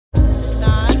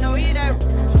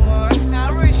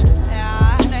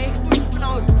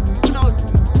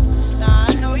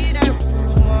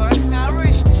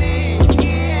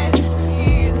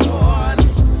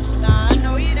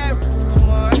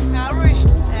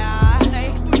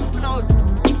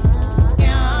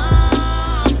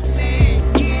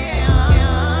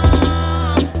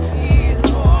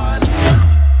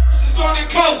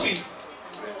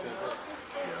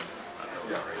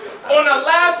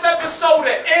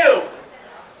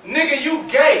Nigga, you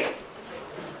gay.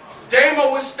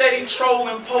 Damo was steady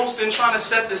trolling, posting, trying to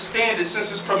set the standard since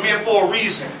his premiere for a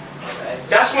reason.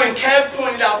 That's when Kev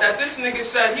pointed out that this nigga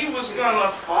said he was gonna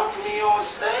fuck me on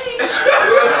stage.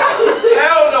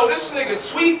 Hell no, this nigga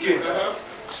tweaking.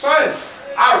 Son,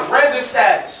 I read the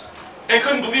status and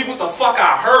couldn't believe what the fuck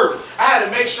I heard. I had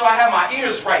to make sure I had my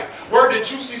ears right. Word to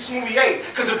Juicy Smoothie 8.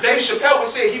 Because if Dave Chappelle would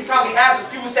say it, he'd probably ask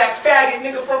if he was that faggot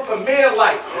nigga from Premiere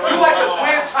Life. You like a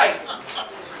clear type.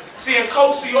 See,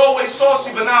 Nkosi always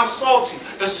saucy, but now I'm salty.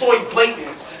 The soy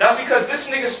blatant. That's because this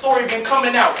nigga's story been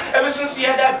coming out ever since he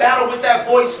had that battle with that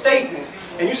boy Statement.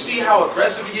 And you see how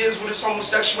aggressive he is with his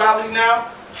homosexuality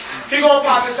now? He gonna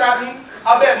pocket tap me.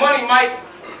 I bet money might.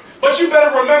 But you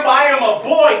better remember I am a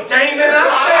boy, Damon.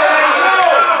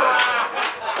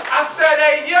 I said,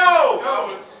 hey, yo.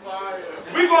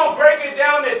 We gonna break it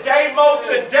down to Damo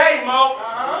to Damo.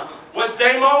 What's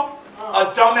Damo?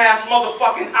 A dumbass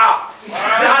motherfucking op.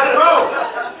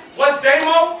 What's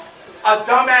Damo? A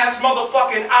dumbass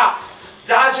motherfucking op.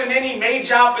 Dodging any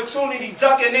major opportunity,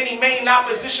 ducking any main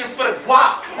opposition for the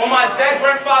guap. On my dead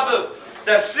grandfather,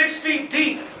 that's 6 feet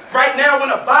deep, right now in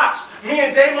a box. Me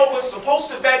and Damo was supposed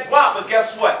to bet guap, but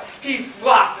guess what? He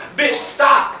flopped. Bitch,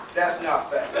 stop. That's not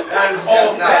fact. That is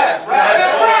all facts.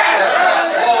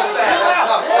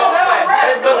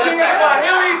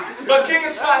 But King of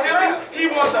Swahili, he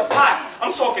wants the pot.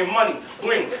 I'm talking money,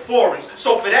 bling, foreigns.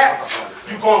 So for that,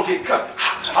 you gon' get cut.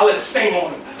 I let it stain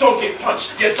on him. Don't get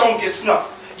punched. Yeah, don't get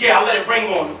snuffed. Yeah, I let it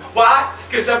rain on him. Why?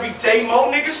 Because every day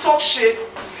more niggas talk shit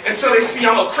until they see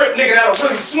I'm a crip nigga that'll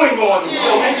really swing on them.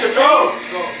 Yo, nigga, go.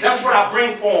 That's what I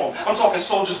bring for them. I'm talking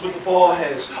soldiers with the ball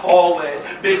heads, all lead,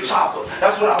 big chopper.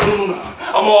 That's what I lean on.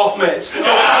 I'm off meds. Yo,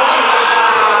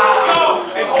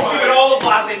 and Nkosi with all the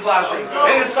blase,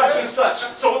 and it's such and such.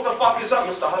 So what the fuck is up,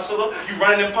 Mr. Hustler? You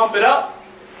running and pump it up?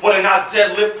 Well, then I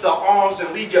deadlift the arms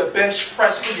and leave your bench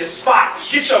press for your spot.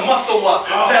 Get your muscle up.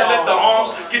 Deadlift the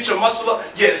arms, get your muscle up.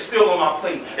 Yeah, it's still on my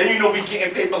plate. And you know we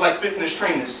getting paper like fitness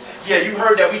trainers. Yeah, you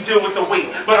heard that we deal with the weight.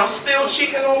 But I'm still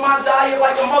cheating on my diet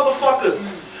like a motherfucker.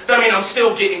 That mean I'm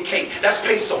still getting cake. That's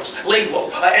pesos. Lay low.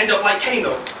 I end up like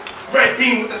Kano. Red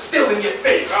beam with the still in your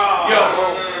face. Yo,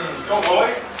 go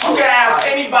boy. You can ask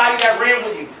anybody that ran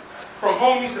with me. From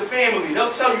homies to family.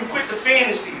 They'll tell you quit the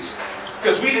fantasies.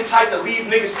 Because we the type that leave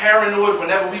niggas paranoid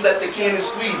whenever we let the cannon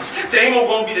squeeze. Damo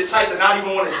gonna be the type that not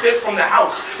even want to dip from the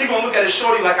house. He gonna look at his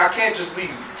shorty like I can't just leave.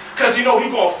 Because you know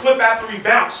he gonna flip after he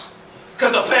bounce.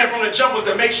 Because the plan from the jump was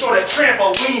to make sure that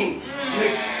trampoline.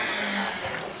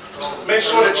 Make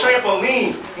sure the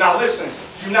trampoline. Now listen,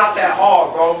 you're not that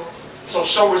hard, bro. So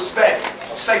show respect.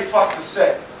 Say fuck the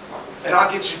set. And I'll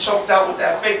get you choked out with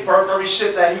that fake Burberry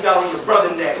shit that he got on your brother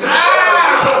neck.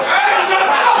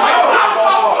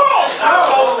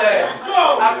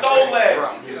 I told that.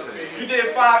 You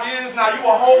did 5 years, now you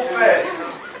a whole fed.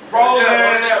 Rolling,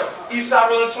 Eastside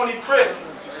Rolling 20 Crip.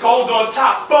 Gold on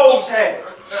top, Bo's head.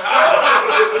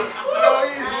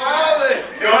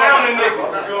 Clowning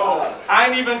niggas. I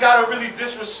ain't even gotta really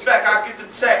disrespect. I get the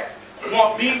tech.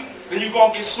 Want beef? Then you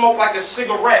gonna get smoked like a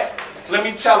cigarette. Let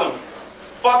me tell him.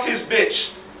 Fuck his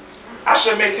bitch. I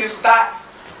should make his stop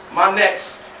my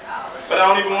next. But I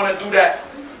don't even want to do that.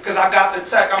 Because I got the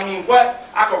tech. I mean, what?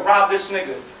 I could rob this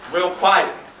nigga real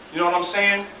quiet. You know what I'm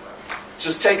saying?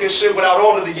 Just take his shit without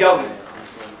all of the yelling.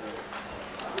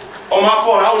 On my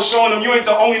fault, I was showing him you ain't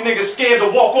the only nigga scared to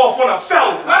walk off on a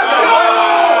felon. Let's go!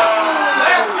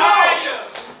 Let's go!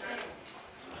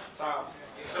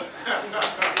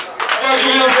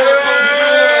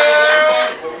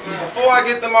 Before I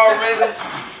get them all ready,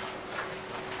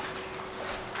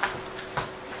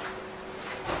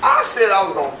 I said I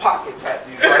was gonna pocket tap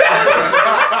you. Right?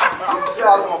 I said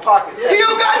I was gonna pocket tap you. He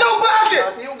don't got no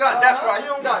pocket! He don't got, that's right, he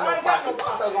don't got no pocket.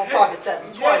 I said I was gonna pocket tap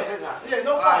you twice, didn't I? Yeah,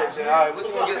 no pocket. Alright, we're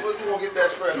gonna get that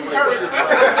spread.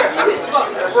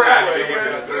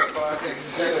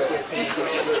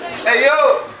 Hey,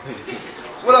 yo!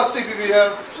 What up,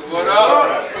 CPBF? What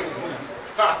up?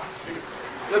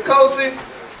 Nkosi,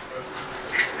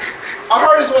 I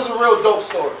heard this was a real dope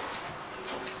story.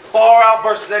 Far Out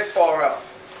versus X Far Out.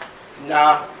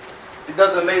 Nah, it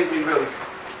doesn't amaze me really.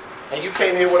 And you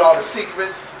came here with all the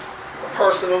secrets, the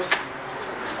personals.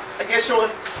 I guess your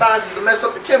science is to mess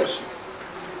up the chemistry.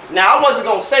 Now I wasn't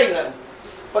gonna say nothing,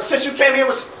 but since you came here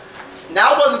with,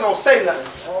 now I wasn't gonna say nothing,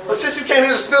 but since you came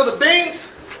here to spill the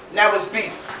beans, now it's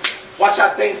beef. Watch how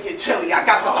things get chilly. I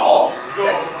got the call.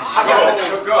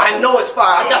 I know it's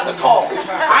fire. I got the call.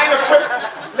 I ain't a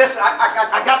crip. Listen,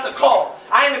 I got the call.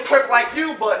 I ain't a crip like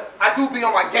you, but I do be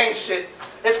on my game shit.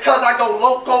 It's cause I go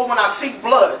loco when I see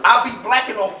blood. I be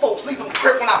blacking on folks, leave them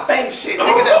crip when I bang shit.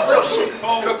 Nigga, that's real shit.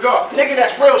 Nigga,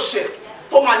 that's real shit.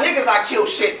 For my niggas, I kill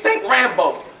shit. Think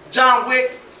Rambo, John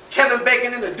Wick, Kevin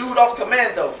Bacon, and the dude off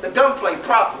Commando. The gunplay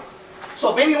proper. So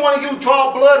if any one of you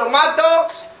draw blood on my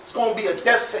dogs, it's gonna be a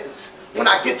death sentence. When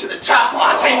I get to the chopper,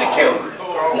 I came to kill you.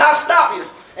 Not stop you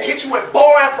and hit you with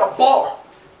bar after bar.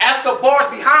 After bars,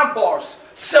 behind bars.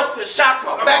 Silk the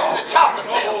shotgun, back to the chopper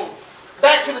sounds.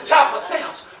 Back to the chopper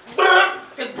sounds.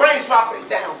 His brain's dropping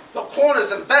down. The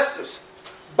corners, investors.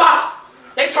 Bah!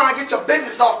 They trying to get your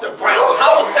business off the ground.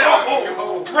 Hollow sounds.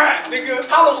 Rat, nigga.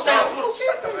 Hollow sounds.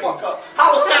 Shut the fuck up.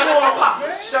 Hollow sounds on pop.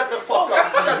 Shut the fuck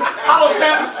up. Hollow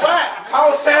sounds.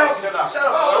 Hollow sounds. Shut up.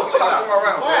 Talking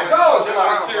around.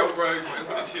 Chill, bro.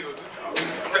 Chill.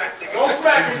 Don't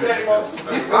smack me, Damo.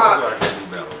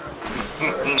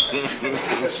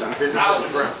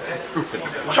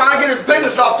 Trying to get his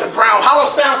business off the ground. Hollow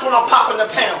sounds when I'm popping the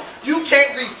pound. You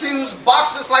can't refuse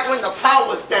boxes like when the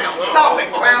power's down. Stop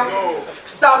it, clown.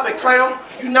 Stop it, clown.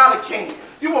 You not a king.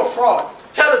 You a fraud.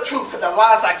 Tell the truth, cause the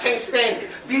lies I can't stand it.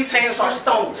 These hands are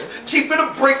stones. Keep it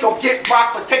a brick or get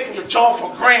rocked for taking your jaw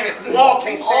for granted. We all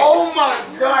can't stand it. Oh my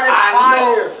God, it's I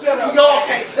know. We all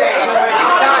can't stand it. I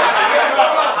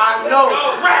know.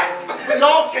 We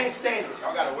all can't stand it.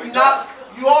 We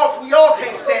all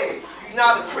can't stand it. You're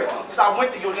not a crip. Because I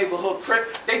went to your neighborhood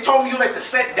crip. They told me you let the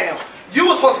set down. You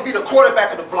was supposed to be the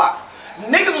quarterback of the block.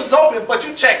 Niggas was open, but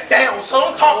you checked down. So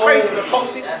don't talk crazy to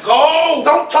Nkosi.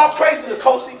 Don't talk crazy to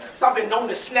Nkosi. Because I've been known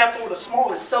to snap over the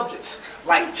smallest subjects.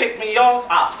 Like tick me off,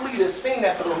 I flee the scene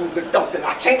after the hookah dumping.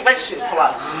 I can't let shit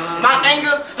fly. My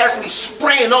anger has me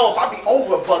spraying off. I be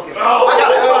over bugging.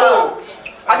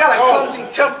 I got a clumsy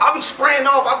temper. I be spraying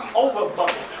off. I be over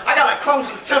bugging. I got a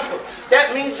clumsy temper.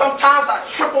 That means sometimes I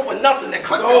trip over nothing and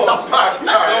clip is dumping.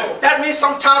 That means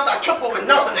sometimes I trip over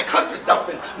nothing and clip is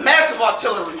dumping. Massive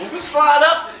artillery. When we slide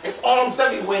up, it's arms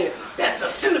everywhere. That's a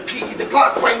centipede. The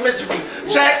Glock bring misery.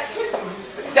 Jack,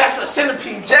 that's a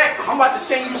centipede. Jack, I'm about to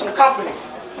send you some company.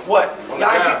 What?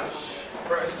 Y'all see?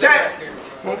 Jack,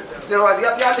 y'all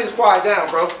niggas quiet down,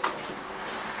 bro.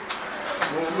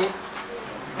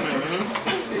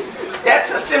 That's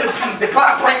a centipede. The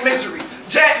Glock bring misery.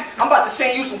 Jack, I'm about to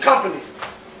send you some company.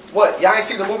 What, y'all ain't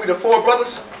see the movie The Four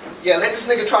Brothers? Yeah, let this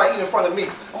nigga try to eat in front of me.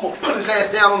 I'm gonna put his ass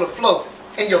down on the floor.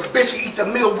 And your bitch can eat the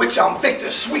meal with you. I'm Victor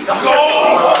Sweet. I'm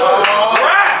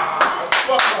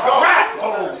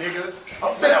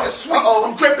Victor Sweet.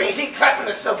 I'm gripping heat, clapping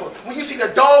the silver. When you see the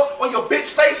dog on your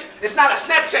bitch face, it's not a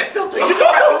Snapchat filter. You can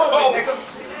rap a little bit, nigga.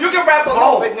 You can rap a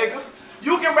little bit, nigga.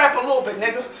 You can rap a little bit,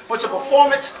 nigga, but your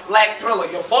performance lack thriller.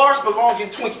 Your bars belong in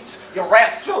Twinkies. Your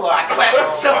rap filler. I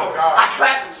clap silver. I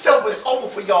clap silver. It's over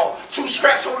for y'all. 2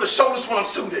 straps over the shoulders when I'm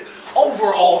suited.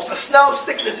 Overalls. A snub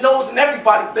sticking his nose in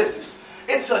everybody's business.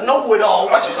 It's a know-it-all.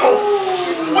 What you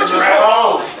smoking? What you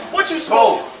smoking? What you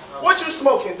smoking? What you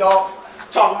smoking, dog?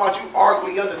 Talking about you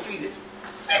arguably undefeated.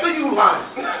 Nigga, you lying.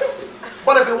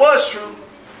 But if it was true,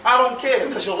 I don't care,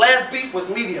 because your last beef was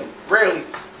medium. Rarely.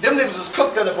 Them niggas was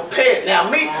cooked and prepared. Now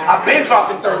me, I've been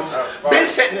dropping 30s, been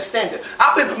setting the standard.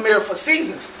 I've been premiered for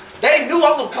seasons. They knew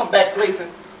I was gonna come back blazing,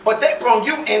 but they brought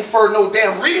you in for no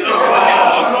damn reason.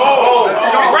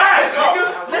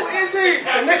 Listen,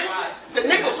 the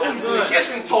niggas who easily gets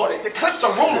retarded. The clips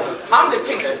are rulers. I'm the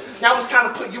teacher. Now it's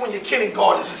time to put you in your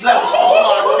kindergarten. This is levels. Bring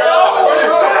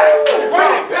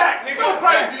it back, nigga. Go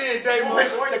crazy then, Damo.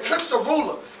 The clips are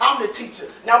ruler. I'm the teacher.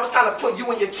 Now it's time to put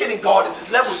you in your kindergarten. This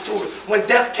is levels to it. When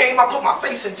death came, I put my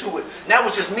face into it. Now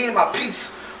it's just me and my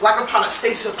peace. Like I'm trying to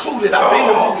stay secluded. I've been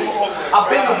the rudest. I've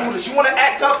been the rudest. You want to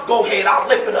act up? Go ahead. I'll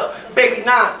lift it up. Baby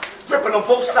 9. Gripping on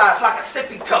both sides like a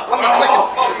sippy cup. I'm a clicking.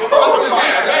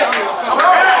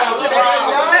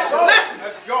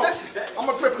 Listen. I'm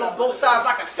a gripping on both sides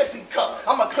like a sippy cup.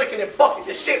 I'm a clicking and bucket.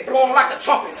 The shit blowing like a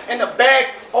trumpet. And the bag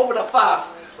over the 5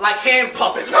 like hand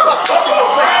puppets. What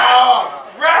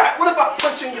if I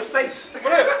punch you in your face?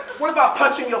 What if I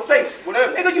punch you in your face?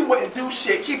 Nigga, you wouldn't do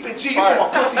shit. Keep it G. You from a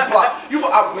pussy block.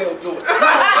 I will do it.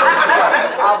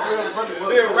 I will.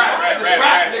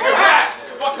 Rap, nigga, rap.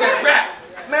 Fuck that rap.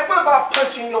 Man, what if I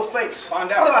punch you in your face? Find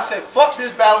out. What if I said, fuck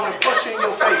this battle and punch you in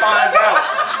your face? Find out.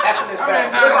 After this battle.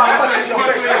 What if I punch you in your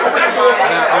face?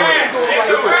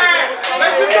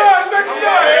 Make some noise, make some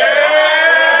noise.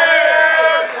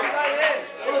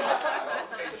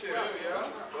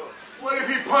 What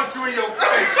if he punch you in your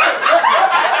face?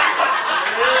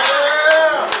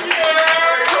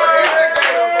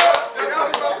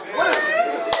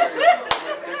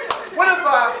 What if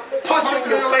I punch you in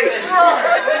your face?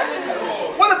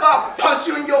 What if I punch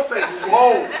you in your face?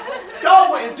 Whoa. Y'all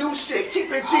I wouldn't do shit.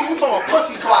 Keep it G, you from a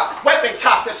pussy block. Weapon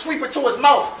cop, the sweeper to his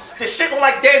mouth. The shit look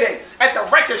like Day at the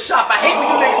record shop. I hate when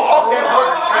you niggas talk that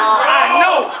word. I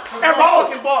know. Every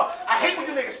fucking bar. I hate when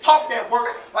you niggas talk that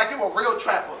word like you a real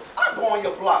trapper. I go on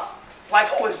your block. Like,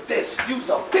 who is this? Use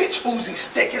a bitch Uzi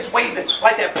stick. It's waving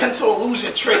like that pencil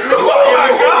illusion trick.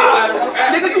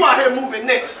 Nigga, you out here moving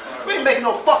nicks. We ain't making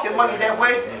no fucking money that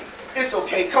way. It's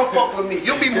okay, come fuck with me.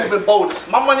 You'll be moving boulders.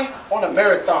 My money on a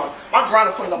marathon. My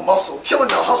grinding from the muscle. Killing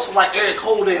the hustle like Eric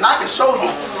Holder. And I can show you.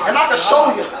 And I can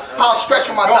show you how I stretch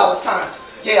with my dollar signs.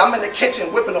 Yeah, I'm in the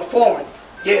kitchen whipping a foreman.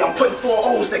 Yeah, I'm putting 4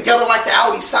 O's together like the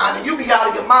Audi sign. And you be out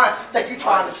of your mind that you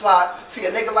trying to slide. See a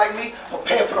nigga like me,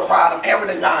 prepare for the ride. I'm airing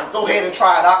the 9. Go ahead and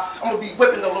try it out. I'm gonna be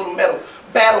whipping the little metal.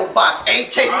 Battle bots.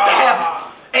 AK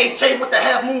with the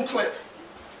half moon clip.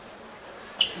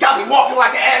 Got me walking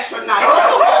like an astronaut.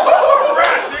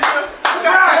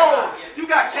 You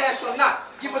got cash or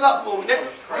not? Give it up, little nigga.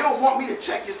 You don't want me to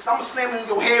check it, cause I'ma slam it in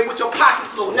your head with your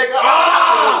pockets, little nigga.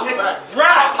 I'll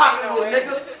pop it, little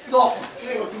nigga. You lost me.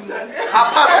 You ain't gonna do nothing. I'll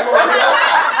pop it, little nigga.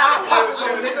 I'll pop it,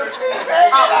 little nigga.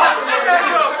 I'll pop it, little nigga.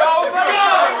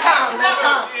 Time, man,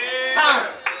 time.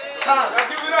 Now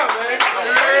give it up, man.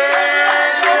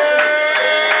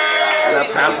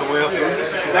 Pastor Wilson.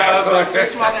 Now, so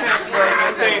fix my pants,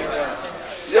 man. Think.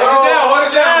 Hold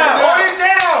it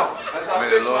down. That's how I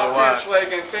fix my pants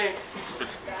leg and think.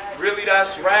 Really,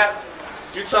 that's rap?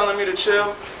 You telling me to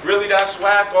chill? Really, that's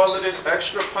whack? All of this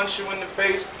extra punch you in the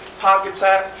face, pocket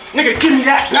tap? Nigga, give me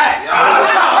that back!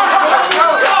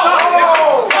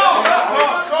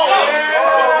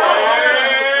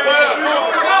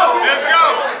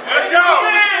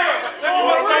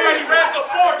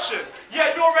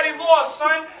 Yeah, you already lost,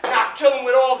 son. Not kill him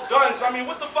with all guns. I mean,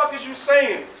 what the fuck is you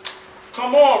saying?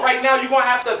 Come on, right now you're gonna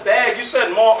have to bag. You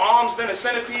said more arms than a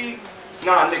centipede.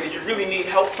 Nah, nigga, you really need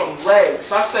help from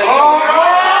legs. I said,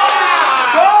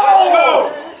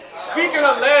 Go! Speaking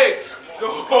of legs,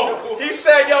 he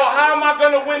said, yo, how am I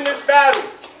gonna win this battle?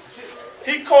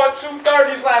 He caught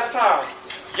 230s last time.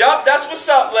 Yup, that's what's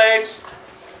up, legs.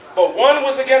 But one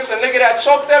was against a nigga that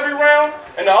choked every round,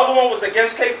 and the other one was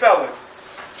against K. Felon.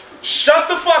 Shut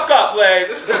the fuck up,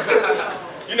 legs.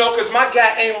 You know, cause my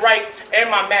gat aim right and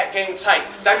my mat game tight.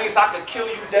 That means I could kill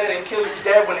you dead and kill you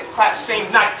dead when it claps same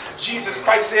night. Jesus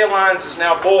Christ Airlines is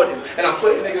now boarding, and I'm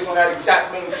putting niggas on that exact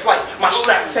main flight. My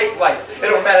strap tape life. It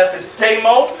don't matter if it's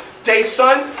Damo, Day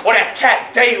Sun, or that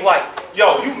cat Daylight.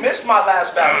 Yo, you missed my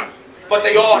last battle. But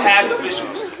they all had the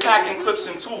visuals, packing clips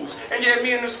and tools. And yeah,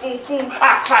 me and this fool cool,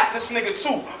 I clap this nigga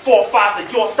too. 4-5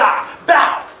 to your thigh.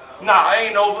 Bow! Nah, I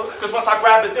ain't over, because once I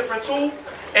grab a different tool,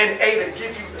 and A to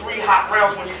give you 3 hot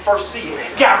rounds when you first see it.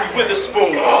 Gary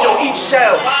Witherspoon. Yo, eat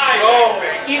shells.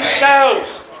 Eat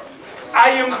shells.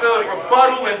 I am the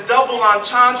rebuttal and double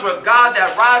entendre God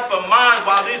that ride for mine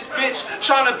while this bitch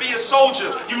trying to be a soldier.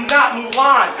 You not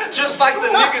Mulan. Just like the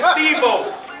nigga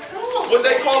Steve-O. What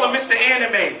they call him Mr.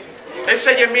 Anime. They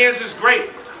say your mans is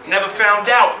great. Never found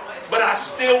out. But I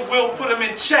still will put him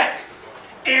in check.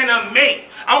 Anime.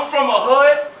 I'm from a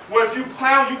hood where if you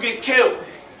clown, you get killed.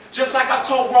 Just like I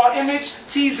told Raw Image,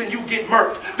 teasing you get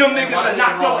murked. Them niggas will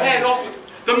knock your head off.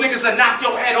 Them niggas will knock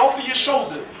your head off of your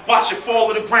shoulder. Watch it fall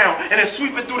to the ground and then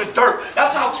sweep it through the dirt.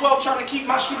 That's how 12 trying to keep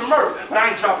my shooter earth. But I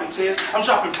ain't dropping tears. I'm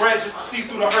dropping bread just to see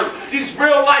through the earth. These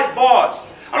real life bars.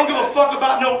 I don't give a fuck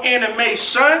about no anime,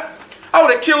 son. I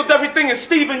would have killed everything in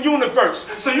Steven Universe.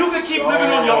 So you can keep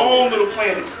living on your own little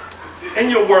planet. In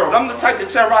your world. I'm the type to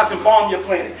terrorize and bomb your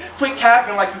planet. Quit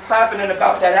capping like you clapping in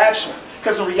about that action.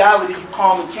 Because in reality, you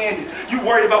calm and candid. You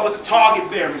worried about what the target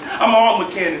bearing. I'm armor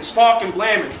cannon, spark and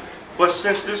blaming. But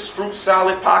since this fruit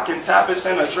salad, pocket tapas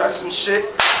and a dress and shit,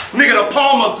 nigga, the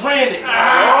pomegranate.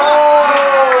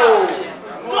 Oh!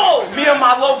 Me and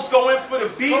my lobes go in for the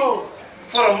beef,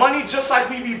 for the money, just like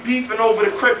we be beefing over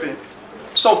the crippin'.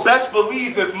 So best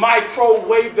believe if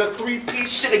microwave the 3-piece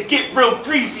shit'll get real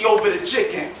greasy over the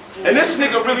chicken. And this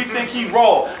nigga really think he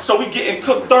raw, so we getting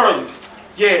cooked thoroughly.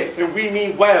 Yeah, and we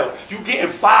mean well. You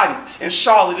getting bodied in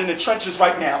Charlotte in the trenches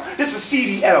right now. This is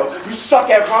CDL. You suck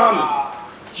at rhyming.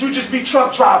 You just be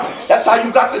truck driving. That's how you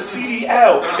got the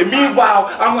CDL. And meanwhile,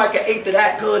 I'm like an 8th of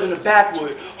that good in the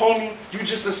backwood. Homie, you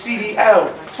just a CDL.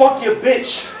 Fuck your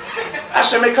bitch. I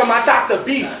should make her my Dr.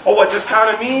 B. Or what this kind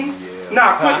of mean?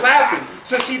 Nah, quit laughing.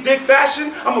 Since he dig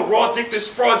fashion, I'm a raw dick this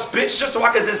fraud's bitch just so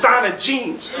I can design her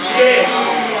jeans. Yeah.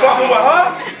 Fucking with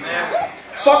her?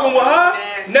 Fucking with her?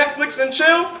 Netflix and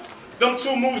chill? Them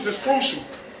 2 moves is crucial.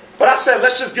 But I said,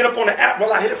 let's just get up on the app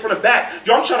while I hit it from the back.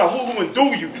 Yo, I'm trying to Hulu and do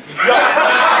you. Yo.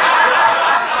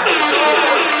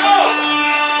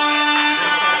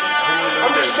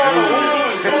 I'm just trying to Hulu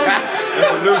and do you. That's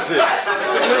some new shit.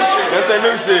 That's that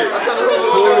new shit.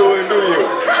 Hulu and New Year.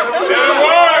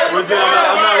 I'm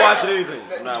not watching anything.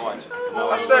 I'm not watching.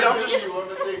 I said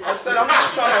I'm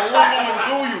just trying to Hulu and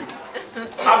do you.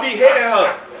 I be hitting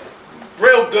her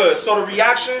real good. So the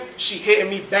reaction, she hitting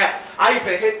me back. I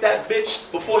even hit that bitch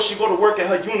before she go to work in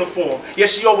her uniform. Yeah,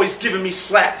 she always giving me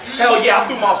slack. Hell yeah, I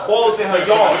threw my balls in her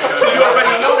yard. So you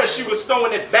already know that she was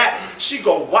throwing it back. She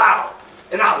go wild.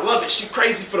 And I love it. She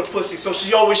crazy for the pussy. So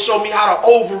she always show me how to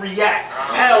overreact.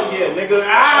 Hell yeah, nigga.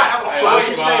 So what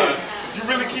you saying? You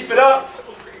really keep it up?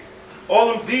 All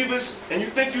them divas, and you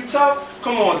think you tough?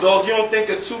 Come on, dog. You don't think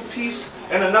a two-piece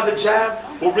and another jab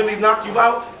will really knock you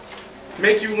out?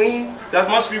 Make you lean? That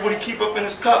must be what he keep up in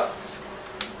his cup.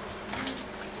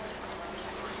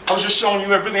 I was just showing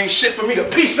you everything ain't shit for me to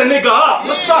piece a nigga up.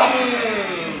 What's up?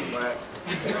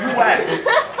 You whack.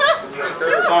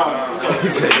 He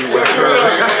said you whack.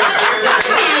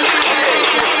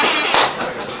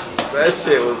 That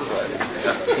shit was funny.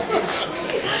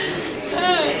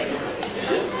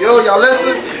 Yo, y'all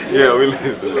listening? Yeah, we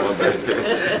listen.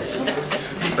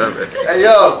 Hey,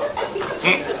 yo.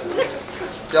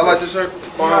 Y'all like this shirt?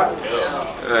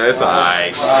 It's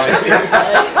alright.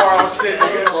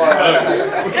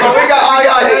 Oh, we got all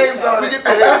y'all names on it. We get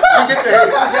the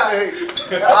hate.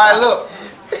 Alright, look.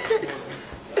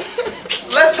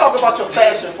 Let's talk about your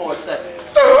fashion for a second.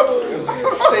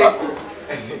 See?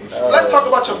 Let's talk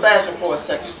about your fashion for a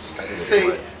second.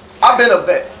 See, I've been a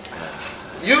vet.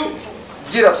 You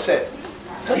get upset.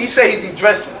 Cause he say he be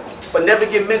dressing, but never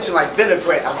get mentioned like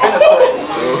vinaigrette. I've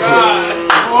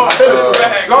been a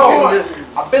threat.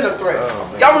 I've been a threat.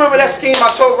 Y'all remember that scheme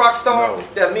I told Rockstar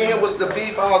that me and him was the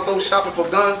beef? I'll go shopping for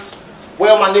guns.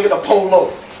 Well, my nigga, the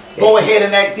Polo. Go ahead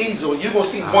and act diesel. You gonna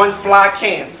see one fly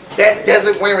can. That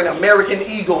desert wearing American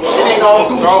Eagle. Shit ain't all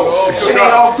Gucci. Shit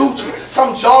ain't all Gucci.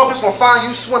 Some joggers gonna find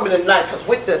you swimming tonight. Cause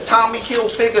with the Tommy Hill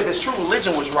figure, his true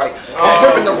religion was right. I'm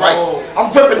gripping the rifle. I'm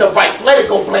gripping the rifle. Let it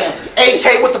go blam.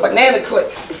 AK with the banana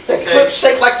clip. The clip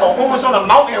shake like the horns on a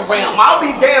mountain ram. I'll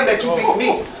be damned that you beat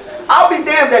me. I'll be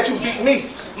damned that you beat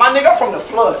me. My nigga, I'm from the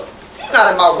flood. You're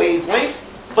not in my wavelength.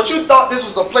 But you thought this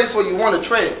was a place where you want to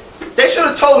tread. They should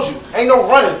have told you, ain't no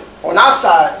running. On our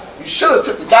side, you should have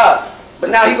took the dive. But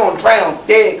now he gonna drown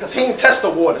dead because he ain't test the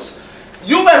waters.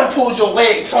 You let him pull your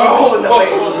leg, so I'm pulling the leg.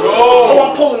 So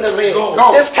I'm pulling the leg.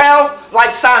 This cow,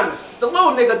 like Simon, the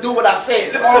little nigga do what I said.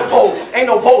 It's on the pole. Ain't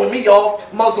no voting me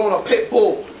off. Muzzle on a pit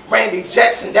bull. Randy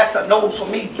Jackson, that's a nose for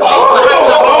me, dog.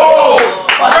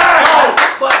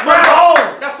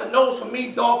 That's a nose for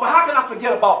me, dog. But how can I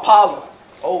forget about Paula?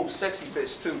 Oh, sexy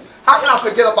bitch too. How can I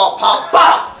forget about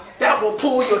Paula? That will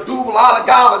pull your double out of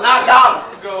gala, and I got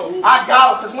him. I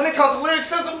got him. Because when it comes to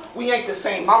lyricism, we ain't the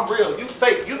same. I'm real. You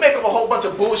fake. You make up a whole bunch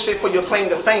of bullshit for your claim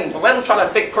to fame. But let him try to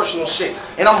fake personal shit.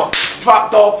 And I'm a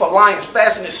drop dog for Lion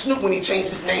faster than Snoop when he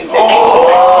changed his name. Listen,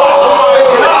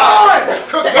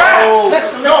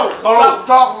 drop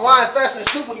dog for Lion faster than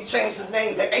Snoop when he changed his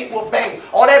name. That ain't what bang.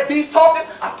 All that beef talking,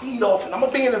 I feed off it. I'm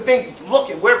going to be in the venue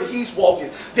looking wherever he's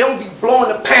walking. They don't be blowing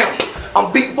the pound. I'm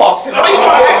beatboxing. Why you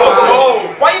trying to act so real?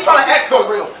 Why you trying to act so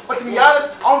real? But to be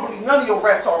honest, I don't believe none of your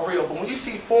raps are real. But when you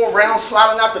see 4 rounds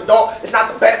sliding out the door, it's not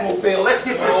the Batmobile. Let's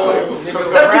get this clear.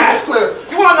 Let's get this clear.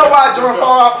 You want to know why I joined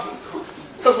Far Out?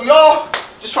 Because we all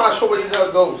just trying to show where these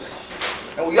other goes.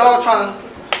 And we all trying to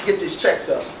get these checks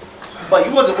up. But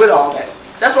you wasn't with all that.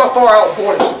 That's why Far Out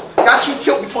boarded you. Got you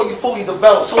killed before you fully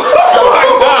developed. So let's go.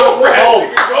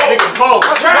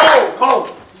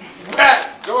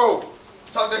 Go.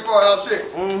 Talk that Far Out shit.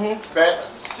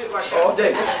 Facts. Shit like that. All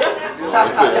day.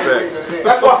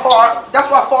 That's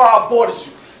why Far Out boarded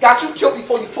you. Got you killed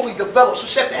before you fully developed, so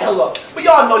shut the hell up. We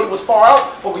all know you was Far Out,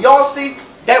 but we all see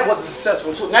that wasn't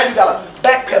successful. So now you gotta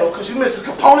backpedal because you missed the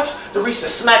components to reach the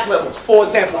smack level. For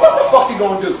example, what the fuck you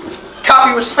gonna do?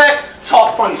 Copy respect,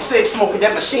 talk funny, sick, smoking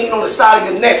that machine on the side of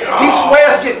your neck. These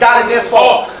squares get down and then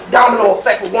fall. Domino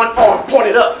effect with one arm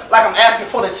pointed up like I'm asking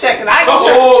for the check. And I ain't gonna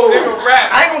check.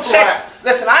 I ain't gonna check.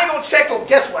 Listen, I ain't gonna check or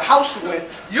guess what house you in.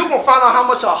 You gonna find out how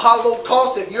much a hollow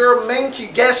costs if your men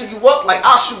keep gassing you up like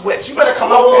Auschwitz. You better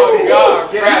come out that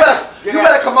bitch. You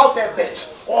better come out that bitch.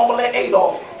 Or I'm gonna let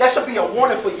Adolf. That should be a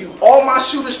warning for you. All my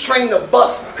shooters train to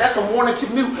bust. That's a warning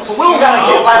commute. But we don't gotta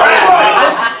get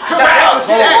loud.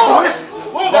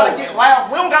 We don't gotta get loud.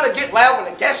 We don't gotta get loud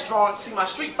when the gas drawn. See my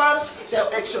street fighters? They're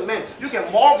extra men. You can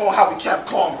marvel on how we kept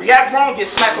calm. React wrong, get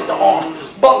smacked with the arm.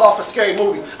 Butler off a scary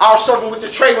movie. I was serving with the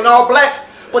tray when all black,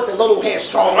 but the little hand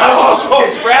strong. I just want your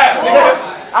digits.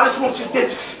 I just want your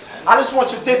digits. I just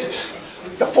want your digits.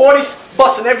 The 40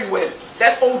 busting everywhere.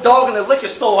 That's old dog in the liquor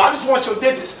store. I just want your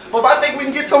digits. But if I think we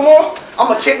can get some more, I'm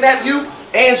gonna kidnap you,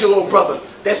 Angelo brother,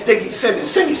 that's Diggy Simmons.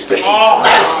 Semi spitting. Oh,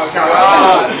 Semi.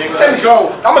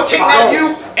 I'ma kidnap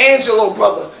you, Angelo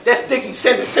brother. That's Diggy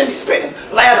Simmons. Semi spitting.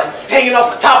 Ladder hanging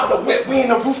off the top of the whip. We in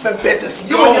the roofing business.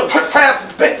 You and your crabs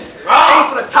is bitches. I aim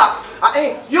for the top. I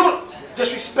ain't you.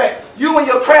 Disrespect. You and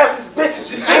your crabs is bitches.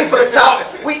 We aim for the top.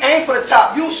 We aim for the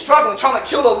top. You struggling, trying to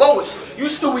kill the lowest. You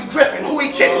Stewie Griffin. Who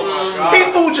he kidding? He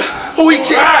fooled you. Who he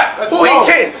kidding? Who he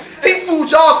kidding? He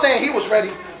fooled y'all saying he was ready,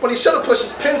 but he should have pushed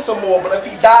his pin some more. But if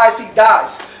he dies, he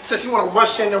dies. Since you want to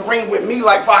rush in the ring with me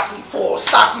like Rocky 4,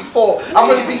 Saki 4, I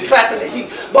really be clapping the heat.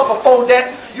 But before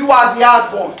that, you Ozzy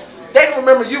Osbourne. They can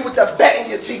remember you with the bat in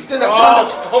your teeth, then the gun.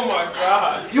 Oh my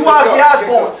God! You Ozzy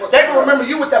Osbourne. They can remember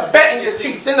you with the bat in your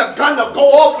teeth, then the gun to go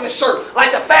off in the shirt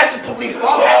like the fashion police.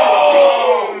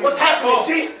 What's happening,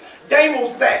 G?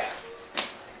 Damo's back.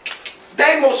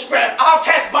 Damo scrap. I'll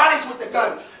catch bodies with the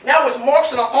gun. Now it's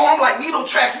marks on the arm like needle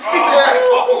tracks. Let's keep it rap.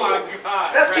 Oh my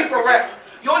God! Let's keep it rap.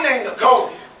 Your name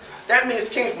Nkosi. That means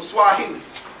king from Swahili.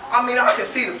 I mean, I can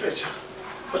see the picture,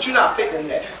 but you're not fitting in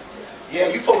that. Yeah,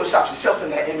 you photoshopped yourself in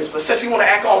that image, but since you want to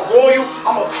act all royal,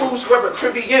 I'm a cruise river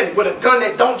Caribbean with a gun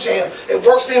that don't jam. It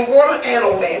works in water and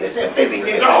on land. It's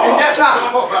amphibian. And that's not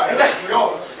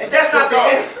the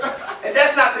end. And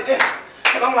that's not the end.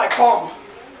 And I'm like, Karma.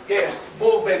 Yeah,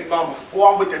 bull baby mama. Boy,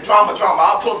 I'm with the drama.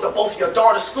 I'll pull up to both your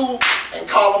daughter's school and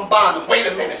call them bond. Wait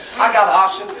a minute. I got an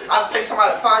option. I just pay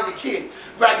somebody to find your kid.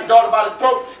 Grab your daughter by the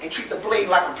throat and treat the blade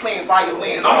like I'm playing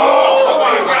violin. Oh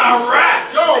my God, rap!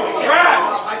 Yo, rap!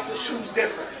 I like the shoes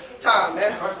different. Time,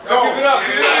 man. Go. Give it up,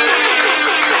 give it up.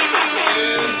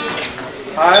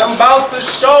 I am about to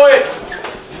show it.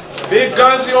 Big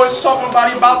guns, he always talking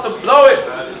about he about to blow it.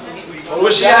 I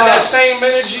wish he had that same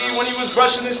energy when he was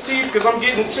brushing his teeth, because I'm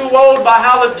getting too old by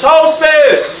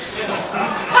halitosis.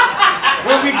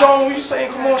 Where we going? What you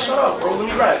saying? Come on, shut up, bro. Let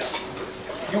me rap.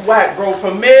 You whack, bro.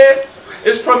 Premiere.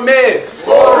 It's premiere.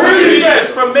 For a reason. It's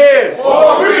premiere.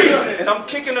 For a reason. And I'm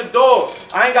kicking the door.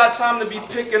 I ain't got time to be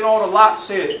picking all the locks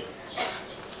here.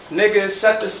 Nigga,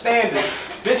 set the standard.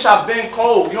 Bitch, I been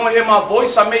cold. You don't hear my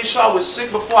voice? I made sure I was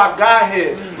sick before I got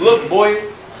here. Look, boy.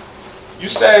 You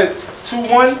said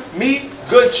 2-1, me,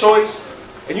 good choice.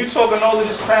 And you talking all of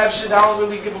this crab shit, I don't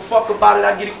really give a fuck about it,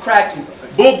 I get it cracking.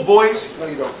 Book voice. No,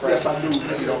 you don't crack. Yes, I do. No,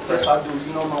 you don't crack. Yes, I do.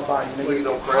 You know my body, nigga. No, you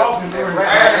don't crack.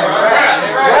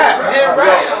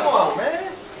 Rap. Come on,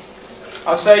 man.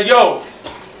 I say, yo,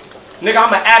 nigga,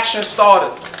 I'm an action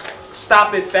starter.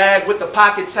 Stop it, fag, with the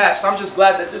pocket taps. I'm just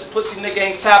glad that this pussy nigga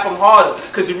ain't tap him harder,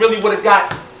 because he really would have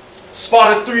got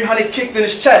Sparta 300 kicked in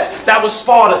his chest. That was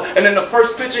Sparta. And then the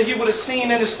first picture he would have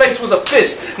seen in his face was a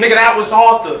fist. Nigga, that was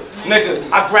Arthur. Nigga,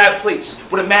 I grab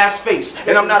plates with a masked face.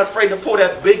 And I'm not afraid to pull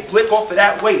that big blick off of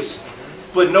that waist.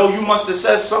 But no, you must have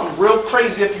said something real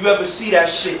crazy if you ever see that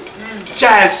shit.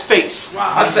 Jazz face.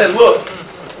 I said, look,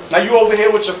 now you over here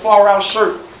with your far out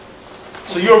shirt.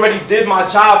 So you already did my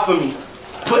job for me.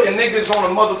 Putting niggas on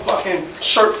a motherfucking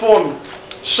shirt for me.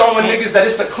 Showing niggas that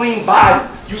it's a clean body.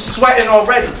 You sweating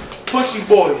already. Pussy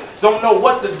boys don't know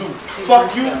what to do.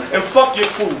 Fuck you and fuck your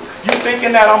crew. You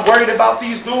thinking that I'm worried about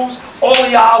these dudes? All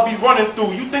of y'all be running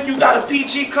through. You think you got a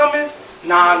PG coming?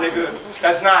 Nah, nigga,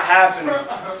 that's not happening.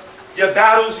 Your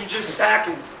battles, you just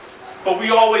stacking. But we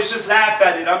always just laugh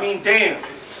at it. I mean, damn.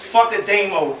 Fuck a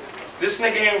Damo. This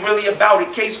nigga ain't really about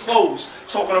it. Case closed.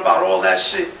 Talking about all that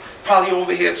shit. Probably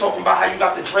over here talking about how you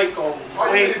got the Drake on.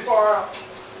 Why far out?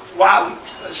 Why?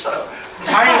 Shut up.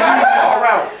 I ain't really far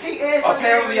out.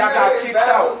 Apparently I got kicked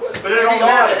out. But it don't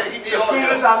matter. As soon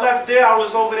as I left there, I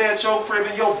was over there at your crib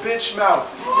in your bitch mouth.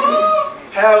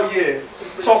 Hell yeah.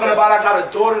 Talking about I got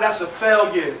a daughter that's a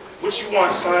failure. What you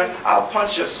want, son? I'll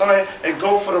punch your son and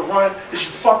go for the run. Is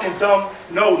you fucking dumb?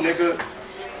 No, nigga.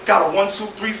 Got a 1, 2,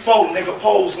 3, 4, nigga.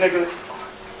 Pose, nigga.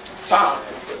 Time.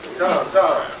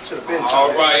 Should have been. All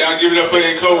right, y'all give it up for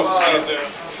Nkosi.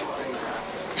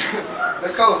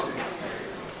 Nkosi.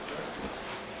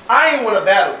 I ain't want to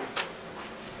battle you.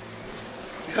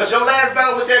 Because your last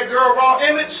battle with that girl, Raw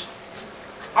Image,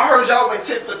 I heard y'all went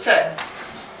tit for tat.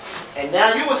 And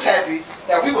now you was happy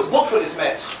that we was booked for this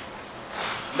match.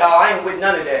 No, I ain't with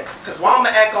none of that. Because why I'ma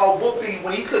act all whoopy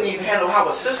when he couldn't even handle how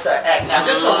a sister act. Now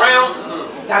this the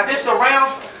round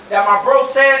that my bro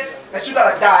said that you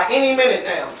gotta die any minute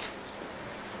now.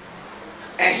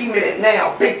 And he meant it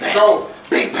now. Big pound.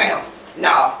 Big pound.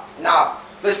 Nah.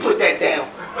 Let's put that down.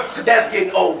 Cause that's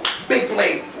getting old. Big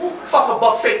blade. Fuck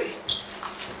 $150.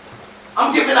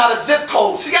 I'm giving out a zip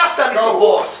code. See, I studied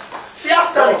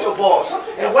your boss.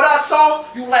 And what I saw,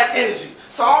 you lack energy.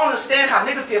 So I don't understand how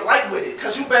niggas get light with it.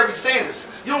 Cause you Barry Sanders.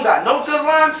 You don't got no good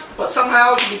lines, but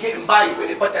somehow you be getting body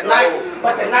with it. But the night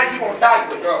you gonna die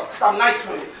with it. Cause I'm nice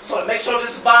with it. So to make sure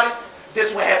this body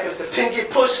This what happens, the pin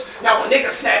get pushed, now a nigga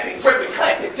snapping, gripping,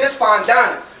 clapping, this fine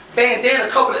dining. Bandana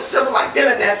covered in silver like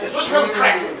dinner napkins. What's really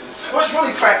cracking? What's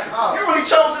really cracking? You really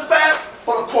chose this path?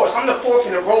 Well, of course, I'm the fork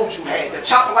in the road you had, the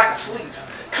chopper like a sleeve,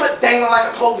 clip dangling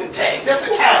like a clothing tag. This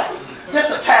a cow. This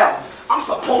a cow. I'm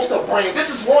supposed to bring it. This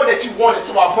is more that you wanted,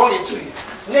 so I brought it to you.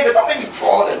 Nigga, don't make me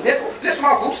draw the nickel. This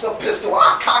my rooster pistol.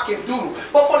 I'll cock and doodle.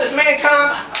 But for this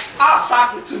mankind, I'll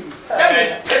sock it to you. That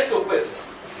means pistol whip.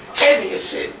 Heavy as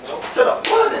shit. To the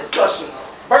blood discussion.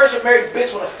 Virgin Mary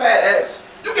bitch with a fat ass.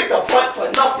 You get the butt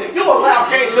for nothing. You allow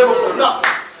gang liver for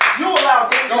nothing. You allow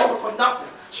gang liver for nothing.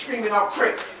 Screaming out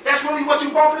crick. That's really what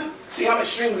you bumping? See, I'm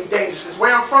extremely dangerous. Because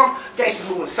where I'm from, gangsters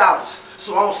move in silence.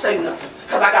 So I don't say nothing.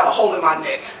 Because I got a hole in my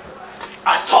neck.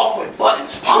 I talk with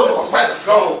buttons, palm the Berettas,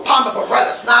 palm the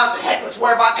Berettas, knives and hecklers,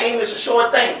 wherever I aim is a sure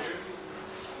thing.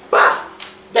 Bah!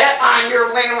 That iron here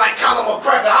laying like Conor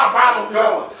McGregor, I ride on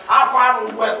whoever, I ride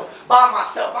on whoever, by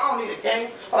myself, I don't need a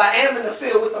gang, but I am in the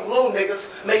field with them little niggas,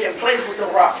 making plays with the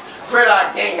rock,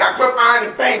 gridiron gang, I grip iron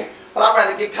and bang, but I'd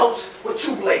rather get close with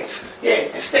 2 blades,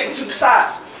 yeah, and stick them to the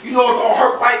sides. You know it's gonna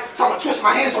hurt, right? So I'm gonna twist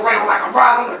my hands around like I'm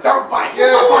riding on a dirt bike. Yeah.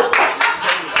 I burst pipes.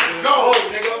 Go,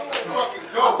 nigga.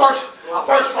 I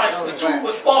burst pipes. The tube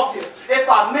was sparking. If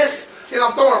I miss, then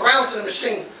I'm throwing rounds in the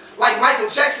machine. Like Michael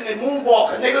Jackson and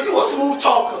Moonwalker. Nigga, you a smooth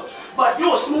talker. But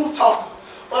you a smooth talker.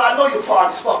 Well, I know your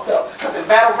party's fucked up. Because in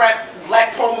battle rap, you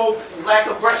lack promo, you lack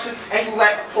aggression, and you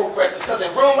lack progression. Because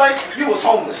in real life, you was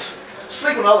homeless.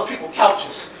 Sleeping on other people's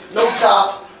couches. No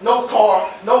job, no car,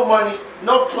 no money,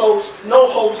 no clothes, no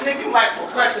hoes. Nigga, you lack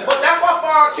progression. But that's why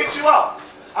Farrah kicked you out.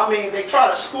 I mean, they try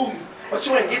to school you, but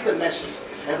you ain't get the message.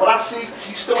 And what I see,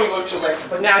 you still ain't learned your lesson.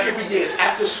 But now here he is,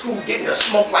 after school, getting the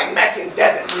smoke like Mac and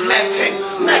Devin. Mac 10,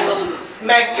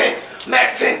 Mac 10,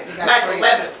 Mac 10, Mac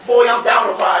 11. Boy, I'm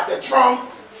down to ride. The drum,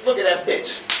 look at that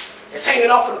bitch. It's hanging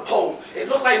off of the pole. It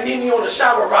looked like Mimi on the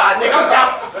shower ride. Nigga,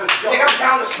 I'm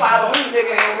down to slide on you,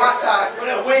 nigga, and on my side.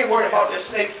 We ain't worried about this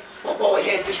snake. Well, go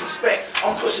ahead, disrespect.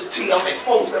 I'm pushing T, I'm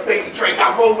exposed to baby Drake.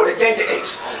 I roll with a gang of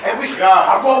apes. And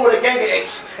I roll with a gang of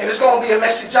apes. And it's gonna be a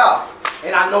messy job.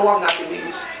 And I know I'm not the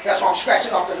neatest. That's why I'm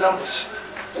scratching off the numbers.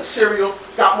 The cereal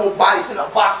got more bodies than a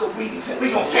box of Wheaties. And we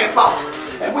gonna camp out.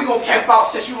 And we gonna camp out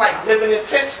since you like living in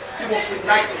tents. You gonna sleep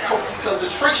nice and cozy because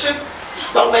there's friction.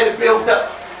 Don't let it build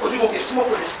up. Or you gonna get smoked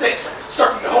with the sticks.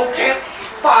 Circle your whole camp.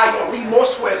 Fire, you gonna leave more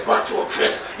squares burnt to a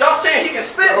crisp. Y'all saying he can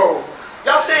spit?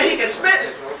 Y'all saying he can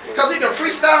spit? Because he can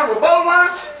freestyle rebuttal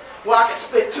lines? Well, I can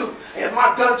spit too. And if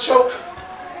my gun choke,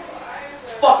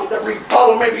 fuck it, the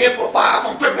rebuttal, maybe improvise.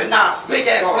 I'm gripping knives, big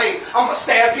ass blade. I'ma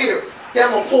stab here. Then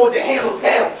I'm gonna pour the handle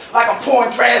down like I'm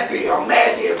pouring draft beer. I'm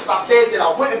mad here because I said that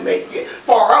I wouldn't make it.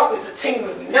 Far out is a team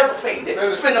and we never faded.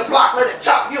 Spin the block, let it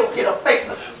chop, you'll get a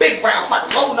face. Big rounds like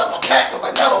loading up a pack of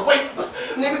vanilla wafers.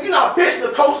 Nigga, you not a bitch,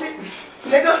 Nkosi.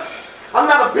 Nigga. I'm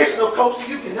not a bitch, Nkosi,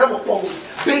 you can never fool me.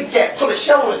 Big gap, put a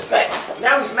shell on his back.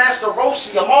 Now he's Master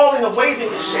Roshi. I'm all in the waving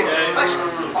this shit.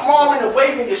 I'm all in the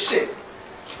waving this shit.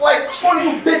 Like, which one of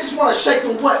you bitches want to shake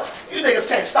and what? You niggas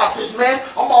can't stop this, man.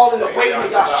 I'm all in the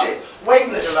waving y'all shit.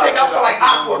 Waving the stick, I feel like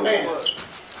Aquaman.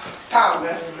 Time,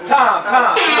 man. Time.